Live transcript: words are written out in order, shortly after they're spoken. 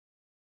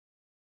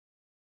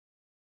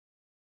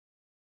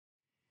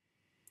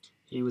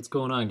Hey, what's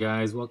going on,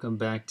 guys? Welcome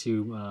back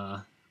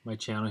to my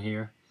channel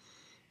here.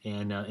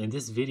 And in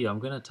this video, I'm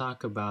going to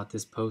talk about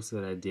this post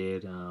that I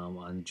did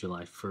on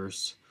July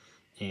 1st.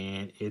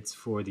 And it's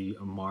for the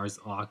Mars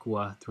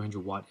Aqua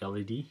 300 watt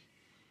LED.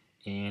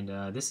 And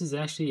this is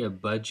actually a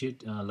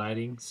budget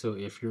lighting. So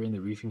if you're in the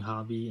roofing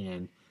hobby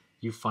and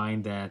you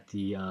find that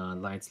the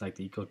lights like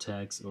the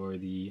Ecotex or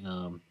the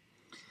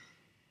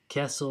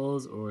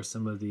Kessels or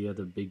some of the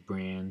other big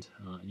brand,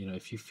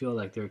 if you feel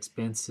like they're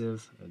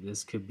expensive,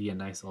 this could be a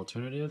nice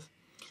alternative.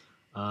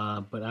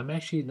 But I'm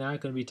actually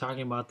not going to be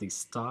talking about the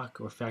stock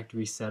or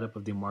factory setup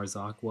of the Mars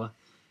Aqua.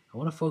 I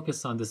want to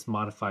focus on this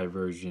modified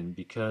version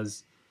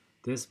because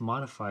this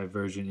modified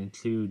version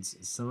includes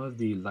some of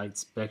the light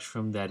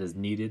spectrum that is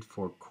needed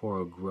for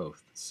coral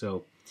growth.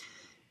 So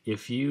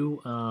if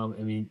you,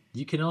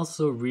 you can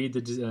also read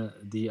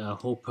the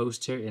whole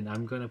post here, and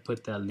I'm going to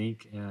put that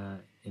link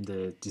in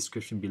the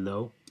description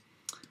below.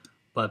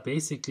 But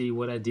basically,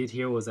 what I did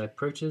here was I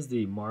purchased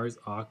the Mars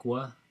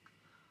Aqua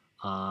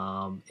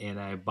and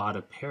I bought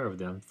a pair of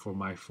them for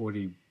my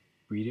 40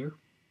 breeder.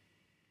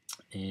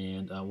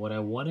 And what I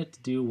wanted to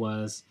do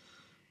was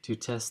to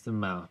test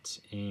them out,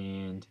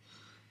 and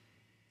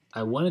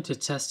I wanted to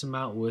test them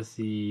out with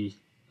the,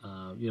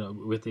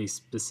 with a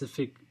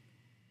specific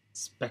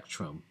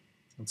spectrum.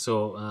 And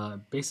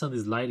so, based on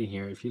this lighting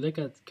here, if you look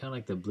at kind of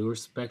like the bluer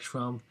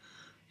spectrum,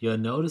 you'll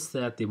notice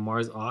that the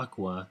Mars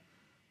Aqua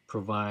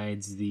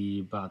provides the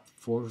about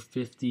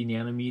 450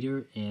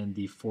 nanometer and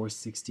the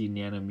 460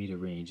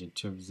 nanometer range in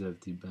terms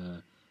of the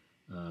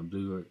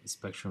blue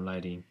spectrum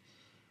lighting.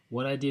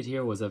 What I did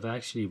here was I've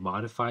actually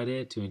modified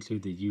it to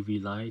include the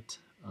UV light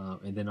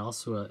and then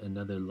also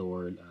another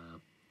lower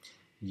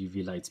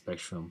UV light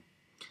spectrum.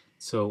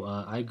 So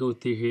I go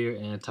through here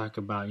and talk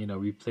about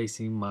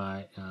replacing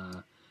my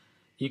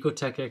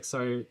Ecotech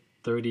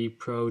XR30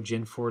 Pro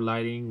Gen 4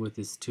 lighting with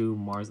this two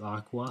Mars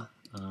Aqua.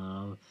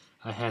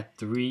 I had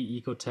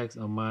 3 Ecotechs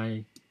on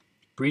my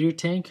breeder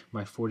tank,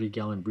 my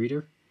 40-gallon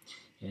breeder,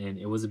 and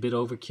it was a bit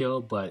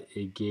overkill, but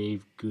it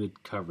gave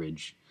good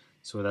coverage.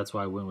 So that's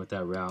why I went with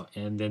that route.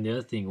 And then the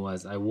other thing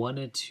was I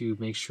wanted to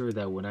make sure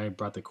that when I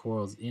brought the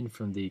corals in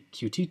from the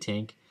QT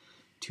tank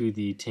to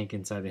the tank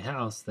inside the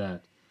house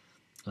that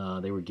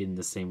they were getting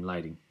the same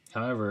lighting.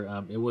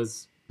 However, it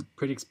was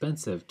pretty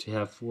expensive to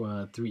have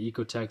 3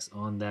 Ecotechs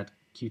on that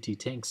QT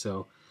tank,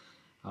 so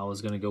I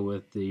was going to go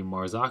with the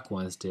Mars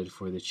Aqua instead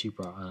for the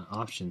cheaper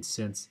option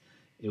since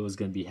it was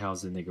going to be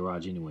housed in the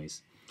garage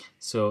anyways.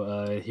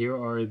 So here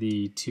are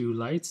the two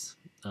lights.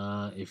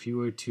 If you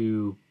were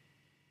to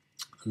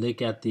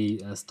look at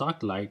the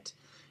stock light,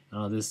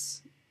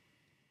 this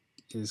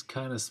is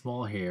kind of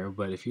small here,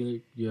 but if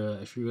you're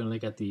going to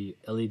look at the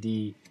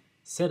LED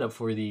setup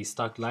for the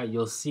stock light,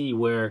 you'll see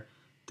where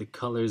the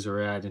colors are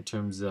at in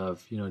terms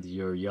of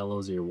your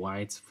yellows or your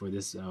whites for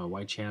this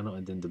white channel,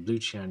 and then the blue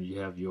channel you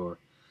have your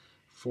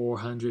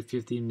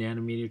 450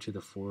 nanometer to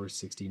the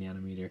 460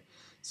 nanometer.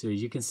 So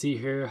you can see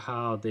here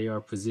how they are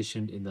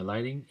positioned in the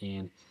lighting,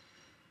 and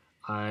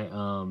I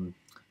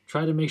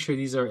try to make sure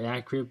these are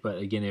accurate, but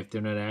again, if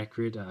they're not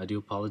accurate, I do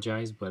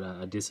apologize, but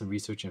I did some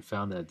research and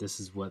found that this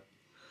is what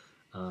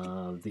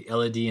the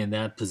LED in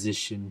that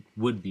position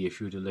would be if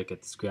you were to look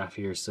at this graph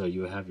here. So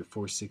you have your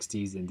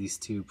 460s in these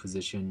two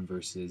position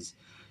versus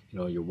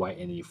your white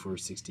and your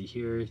 460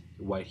 here, your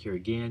white here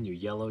again, your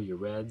yellow, your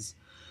reds.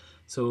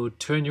 So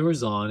turn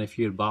yours on if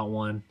you had bought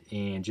one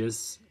and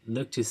just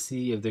look to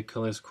see if the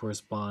colors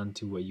correspond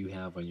to what you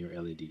have on your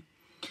LED.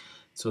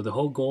 So the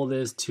whole goal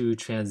is to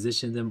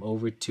transition them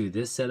over to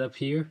this setup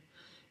here,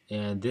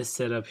 and this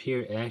setup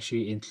here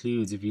actually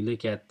includes, if you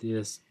look at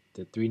this,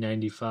 the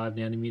 395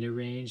 nanometer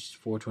range,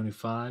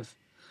 425,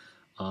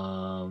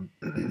 and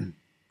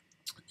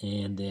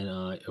then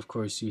of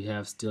course you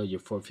have still your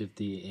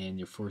 450 and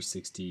your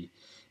 460,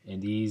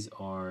 and these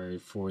are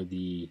for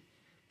the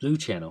blue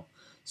channel.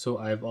 So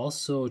I've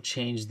also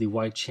changed the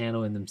white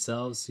channel in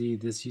themselves. See,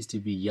 this used to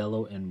be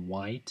yellow and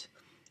white,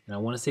 and I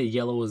want to say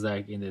yellow was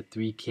like in the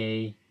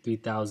 3K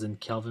 3000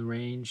 Kelvin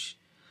range,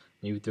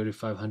 maybe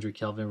 3500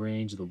 Kelvin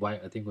range. The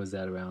white I think was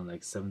at around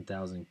like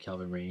 7000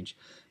 Kelvin range,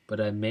 but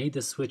I made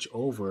the switch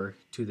over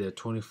to the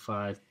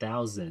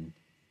 25,000.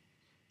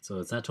 So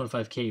it's not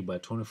 25K,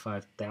 but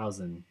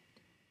 25,000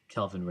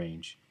 Kelvin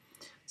range.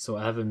 So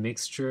I have a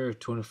mixture of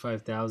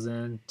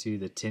 25,000 to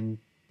the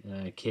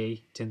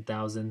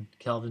 10,000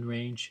 Kelvin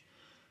range,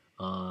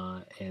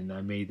 and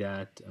I made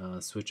that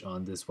switch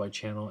on this white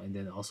channel, and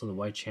then also the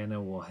white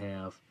channel will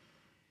have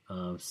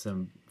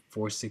some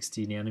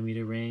 460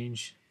 nanometer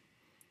range,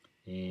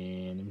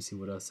 and let me see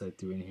what else I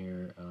threw in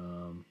here.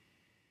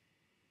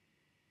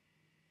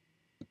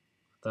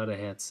 I thought I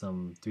had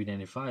some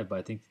 395, but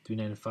I think the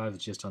 395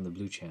 is just on the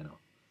blue channel.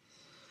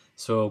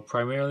 So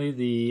primarily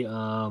the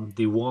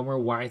warmer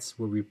whites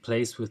were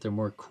replaced with the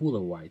more cooler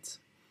whites.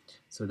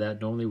 So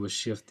that normally would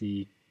shift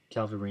the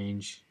Kelvin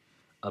range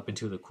up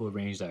into the cooler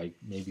range, like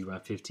maybe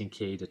around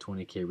 15K to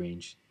 20K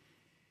range.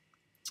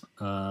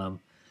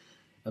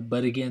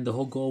 But again, the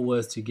whole goal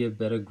was to get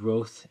better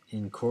growth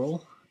in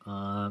coral.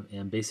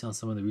 And based on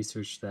some of the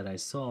research that I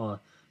saw,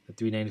 the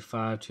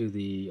 395 to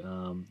the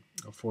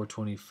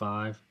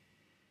 425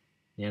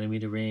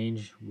 nanometer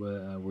range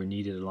were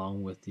needed,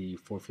 along with the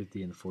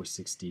 450 and the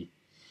 460.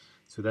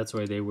 So that's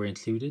why they were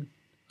included.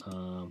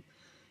 And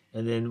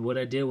then what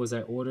I did was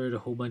I ordered a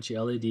whole bunch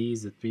of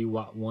LEDs, the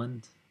 3-watt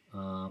ones,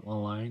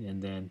 online,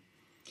 and then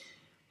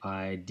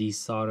I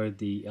desoldered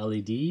the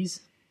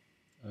LEDs.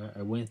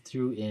 I went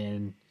through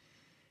and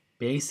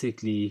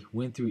basically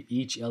went through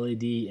each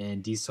LED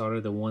and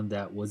desoldered the one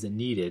that wasn't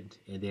needed,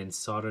 and then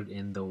soldered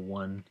in the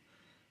one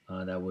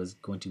that was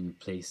going to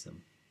replace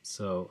them.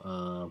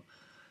 So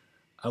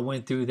I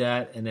went through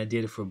that and I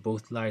did it for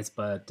both lights,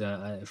 but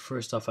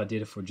first off I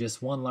did it for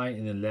just one light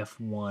and then left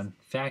one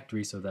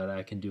factory so that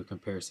I can do a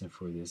comparison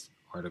for this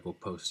article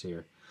post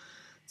here.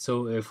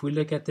 So if we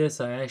look at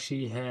this, I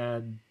actually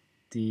had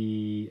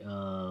the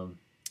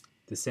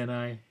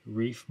Senai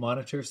Reef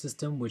monitor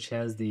system, which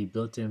has the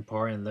built-in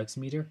power and lux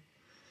meter,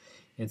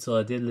 and so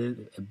I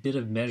did a bit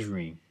of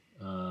measuring,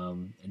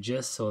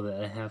 just so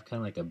that I have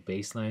kind of like a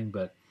baseline.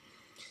 But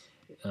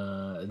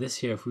this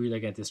here, if we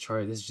look at this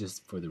chart, this is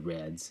just for the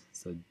reds.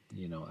 So,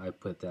 I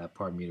put that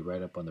power meter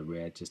right up on the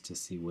red just to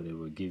see what it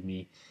would give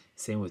me.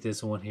 Same with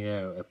this one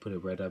here. I put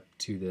it right up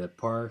to the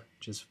par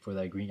just for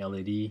that green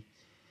LED.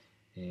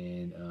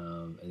 And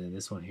then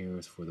this one here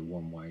is for the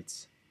warm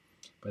whites.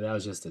 But that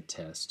was just a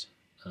test.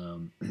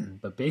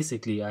 But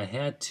basically, I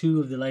had two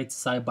of the lights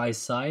side by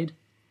side.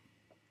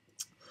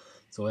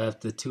 So I have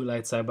the two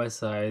lights side by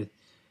side.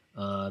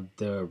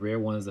 The rear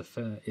one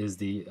is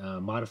the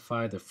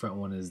modified. The front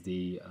one is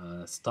the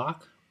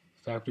stock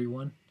factory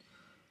one.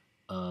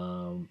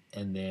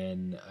 And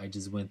then I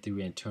just went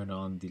through and turned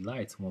on the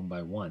lights one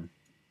by one.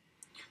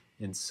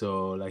 And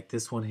so, like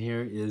this one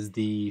here is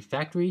the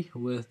factory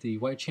with the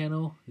white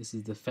channel. This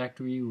is the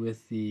factory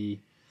with the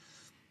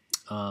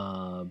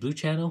blue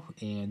channel,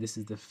 and this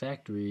is the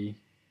factory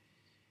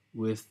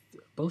with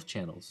both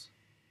channels.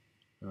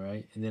 All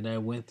right, and then I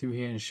went through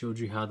here and showed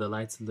you how the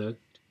lights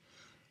looked.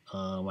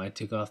 I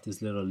took off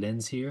this little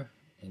lens here,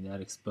 and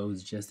that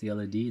exposed just the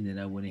LED, and then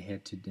I went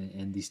ahead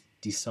and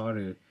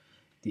desoldered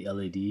the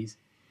LEDs.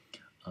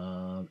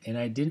 And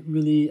I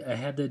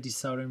had the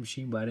desoldering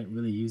machine, but I didn't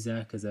really use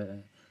that because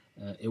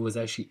it was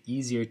actually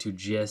easier to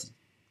just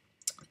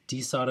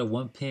desolder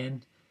one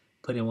pin,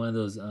 put in one of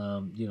those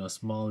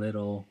small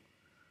little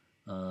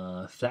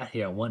flat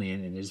here at one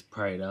end, and just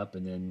pry it up,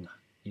 and then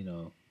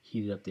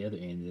heat it up the other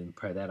end, and then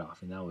pry that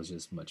off, and that was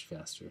just much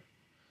faster.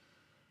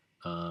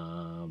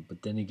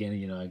 But then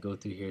again, I go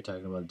through here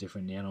talking about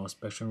different nano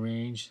spectrum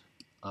range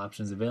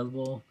options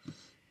available,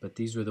 but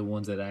these were the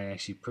ones that I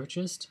actually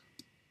purchased.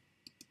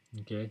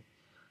 Okay,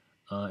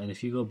 and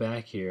if you go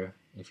back here,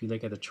 if you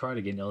look at the chart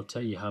again, it'll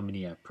tell you how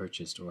many I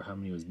purchased or how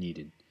many was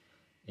needed.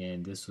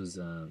 And this was,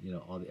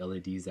 all the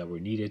LEDs that were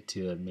needed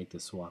to make the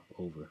swap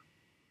over.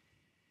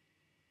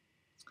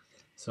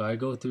 So I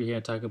go through here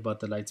and talk about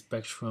the light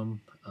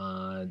spectrum.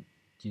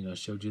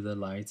 Showed you the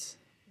lights,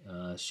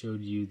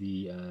 showed you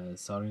the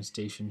soldering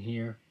station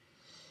here.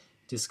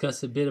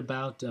 Discussed a bit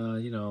about,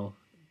 the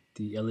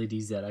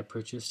LEDs that I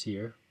purchased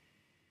here.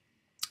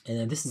 And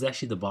then this is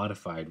actually the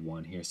modified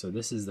one here. So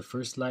this is the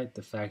first light,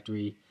 the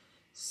factory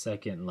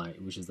second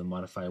light, which is the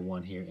modified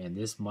one here. And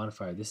this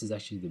modifier, this is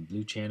actually the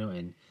blue channel,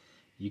 and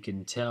you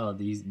can tell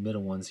these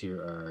middle ones here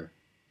are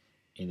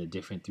in a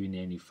different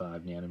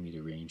 395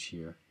 nanometer range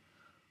here.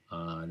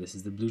 This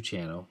is the blue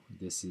channel.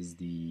 This is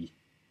the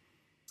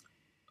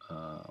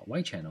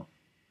white channel.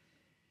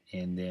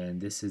 And then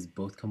this is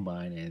both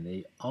combined, and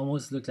they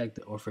almost look like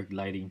the Orphic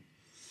lighting.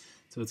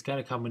 So it's got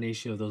a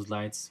combination of those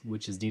lights,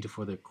 which is needed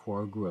for the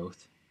core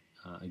growth.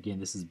 Again,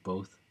 this is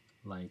both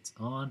lights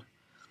on.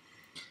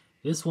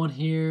 This one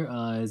here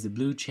is the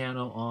blue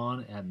channel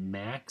on at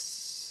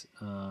max,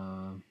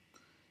 and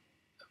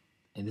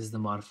this is the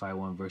modified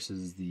one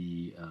versus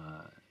the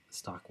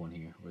stock one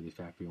here, or the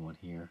factory one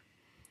here.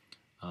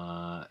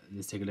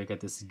 Let's take a look at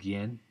this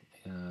again.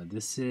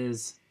 This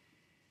is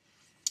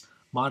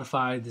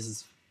modified. This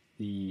is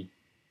the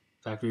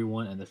factory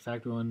one, and the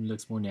factory one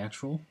looks more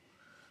natural.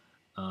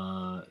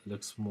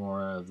 Looks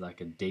more of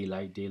like a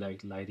daylight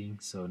lighting,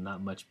 so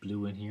not much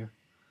blue in here.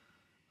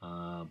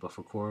 But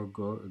for core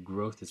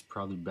growth, it's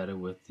probably better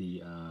with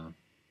the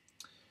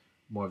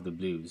more of the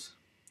blues.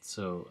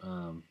 So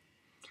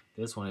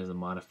this one is a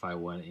modified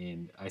one,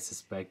 and I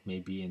suspect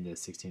maybe in the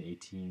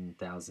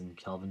 18,000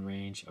 Kelvin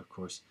range. Of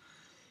course,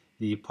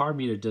 the power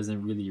meter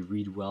doesn't really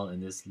read well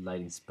in this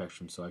lighting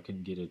spectrum, so I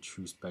couldn't get a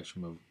true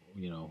spectrum of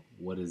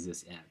what is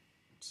this at.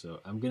 So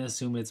I'm gonna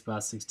assume it's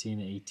about 16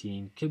 to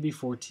 18, could be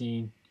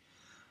 14.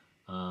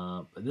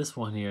 But this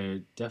one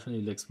here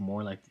definitely looks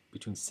more like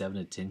between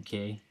 7 to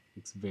 10K.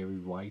 Looks very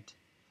white.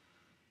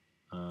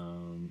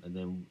 And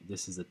then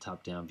this is a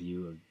top-down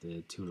view of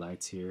the two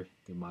lights here,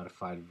 the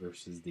modified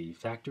versus the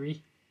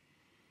factory.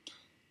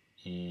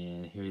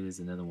 And here is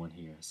another one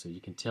here. So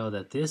you can tell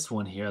that this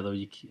one here, although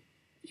you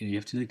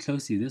have to look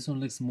closely, this one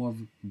looks more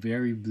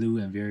very blue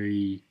and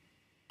very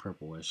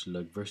purplish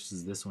look,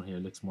 versus this one here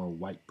looks more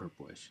white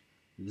purplish.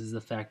 This is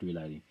the factory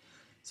lighting.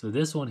 So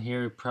this one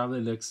here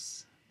probably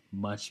looks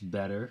much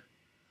better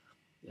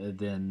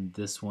than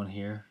this one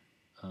here.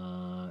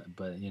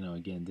 But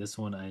again, this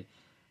one I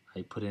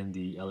put in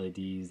the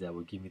LEDs that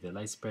would give me the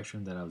light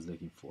spectrum that I was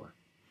looking for.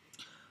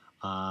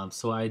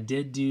 So I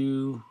did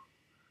do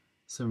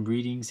some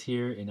readings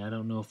here, and I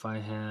don't know if I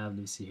have,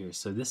 let's see here.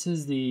 So this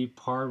is the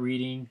par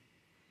reading.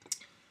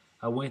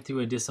 I went through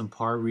and did some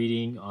par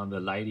reading on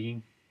the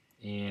lighting,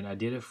 and I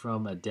did it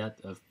from a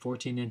depth of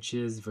 14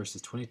 inches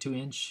versus 22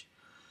 inch.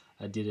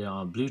 I did it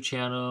on blue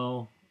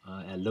channel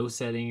at low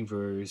setting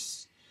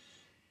versus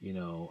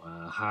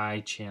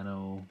high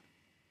channel,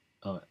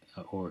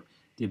 or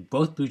did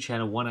both blue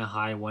channel, one at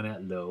high, one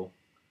at low.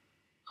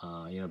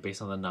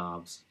 Based on the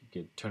knobs, you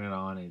could turn it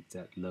on, it's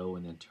at low,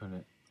 and then turn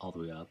it all the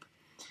way up.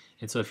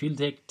 And so if you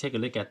take a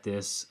look at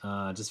this,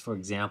 just for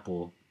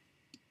example,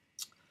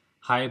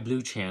 high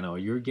blue channel,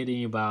 you're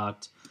getting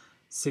about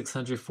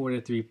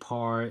 643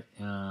 par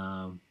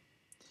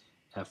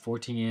at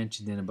 14 inch,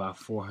 and then about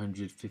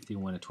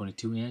 451 at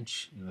 22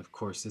 inch. And of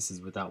course, this is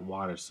without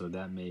water, so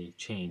that may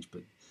change,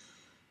 but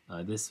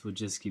this would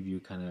just give you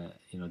kind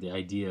of the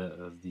idea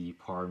of the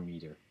par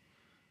meter,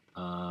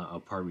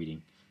 of par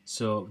reading.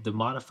 So the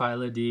modified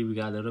LED, we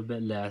got a little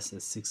bit less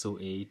at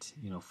 608,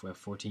 for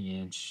 14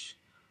 inch,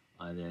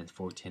 and then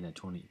 410 at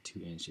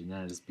 22 inch, and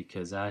that is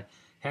because I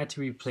had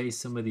to replace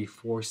some of the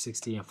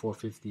 460 and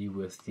 450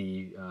 with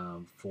the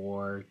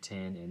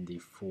 410 and the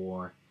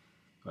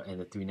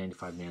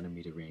 395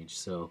 nanometer range.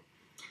 So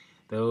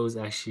those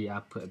actually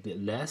output a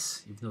bit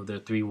less, even though they're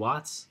 3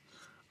 watts,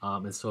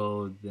 and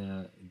so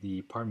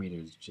the par meter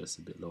is just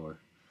a bit lower.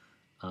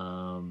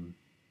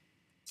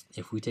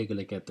 If we take a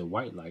look at the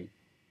white light,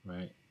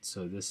 right?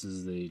 So this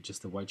is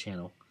just the white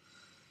channel.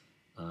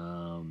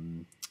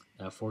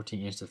 At 14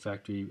 inch, the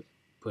factory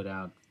put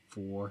out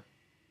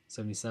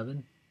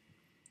 477.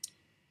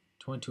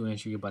 22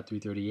 inch, you get about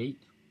 338.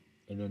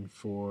 And then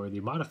for the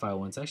modified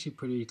one, it's actually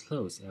pretty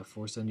close at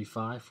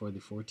 475 for the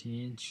 14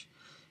 inch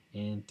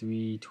and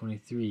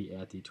 323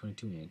 at the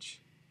 22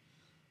 inch.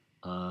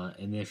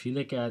 And then if you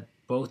look at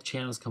both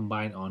channels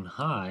combined on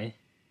high,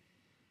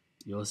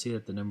 you'll see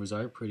that the numbers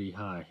are pretty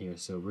high here.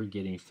 So we're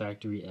getting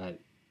factory at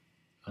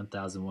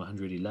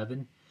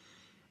 1111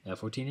 at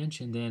 14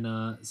 inch, and then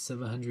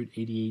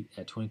 788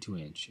 at 22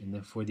 inch. And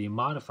then for the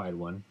modified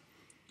one,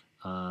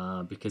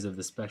 because of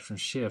the spectrum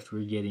shift,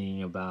 we're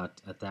getting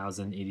about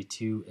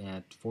 1082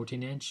 at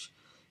 14 inch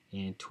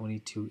and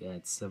 22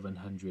 at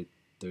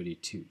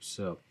 732.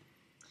 So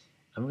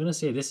I'm going to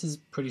say this is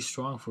pretty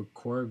strong for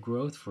core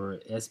growth, for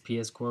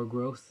SPS core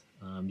growth.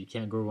 You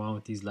can't go wrong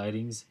with these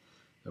lightings.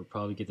 They'll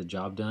probably get the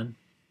job done.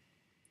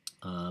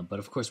 But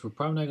of course, we're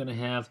probably not going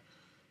to have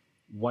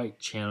white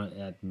channel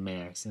at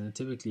max, and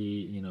typically,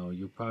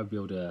 you'll probably be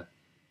able to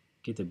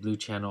get the blue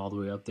channel all the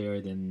way up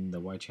there. Then the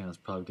white channel is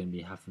probably going to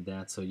be half of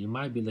that, so you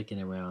might be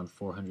looking around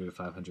 400 to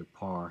 500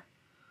 par,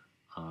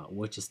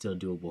 which is still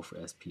doable for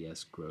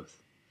SPS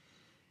growth.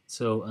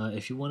 So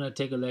if you want to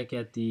take a look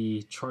at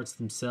the charts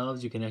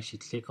themselves, you can actually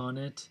click on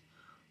it,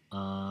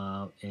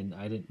 and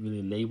I didn't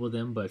really label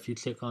them, but if you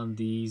click on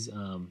these,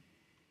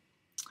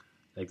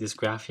 like this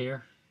graph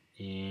here,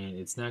 and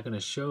it's not going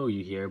to show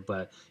you here,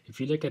 but if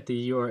you look at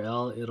the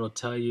URL, it'll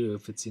tell you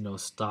if it's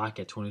stock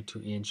at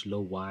 22 inch low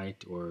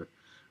white, or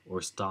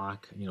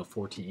stock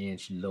 14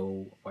 inch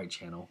low white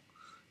channel,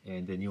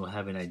 and then you'll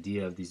have an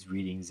idea of these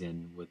readings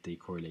and what they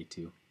correlate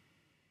to.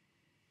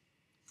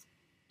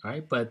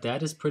 Alright, but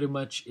that is pretty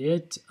much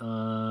it.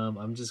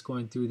 I'm just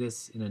going through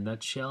this in a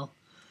nutshell.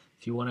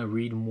 If you want to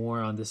read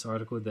more on this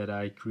article that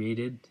I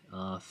created,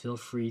 feel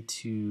free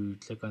to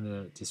click on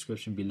the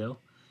description below.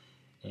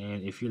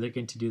 And if you're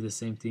looking to do the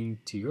same thing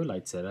to your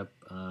light setup,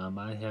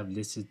 I have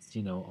listed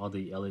all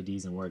the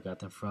LEDs and where I got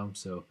them from.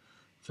 So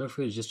feel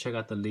free to just check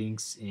out the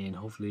links, and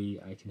hopefully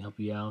I can help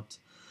you out.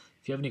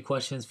 If you have any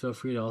questions, feel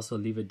free to also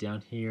leave it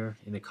down here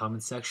in the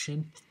comment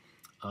section,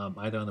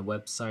 either on the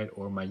website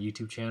or my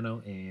YouTube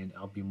channel, and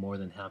I'll be more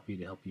than happy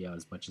to help you out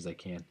as much as I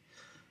can.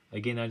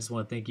 Again, I just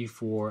want to thank you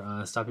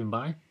for stopping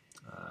by.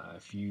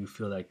 If you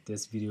feel like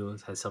this video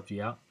has helped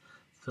you out,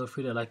 feel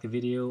free to like the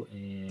video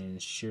and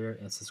share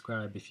and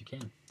subscribe if you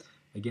can.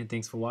 Again,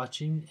 thanks for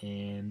watching,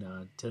 and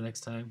till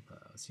next time,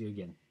 I'll see you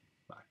again.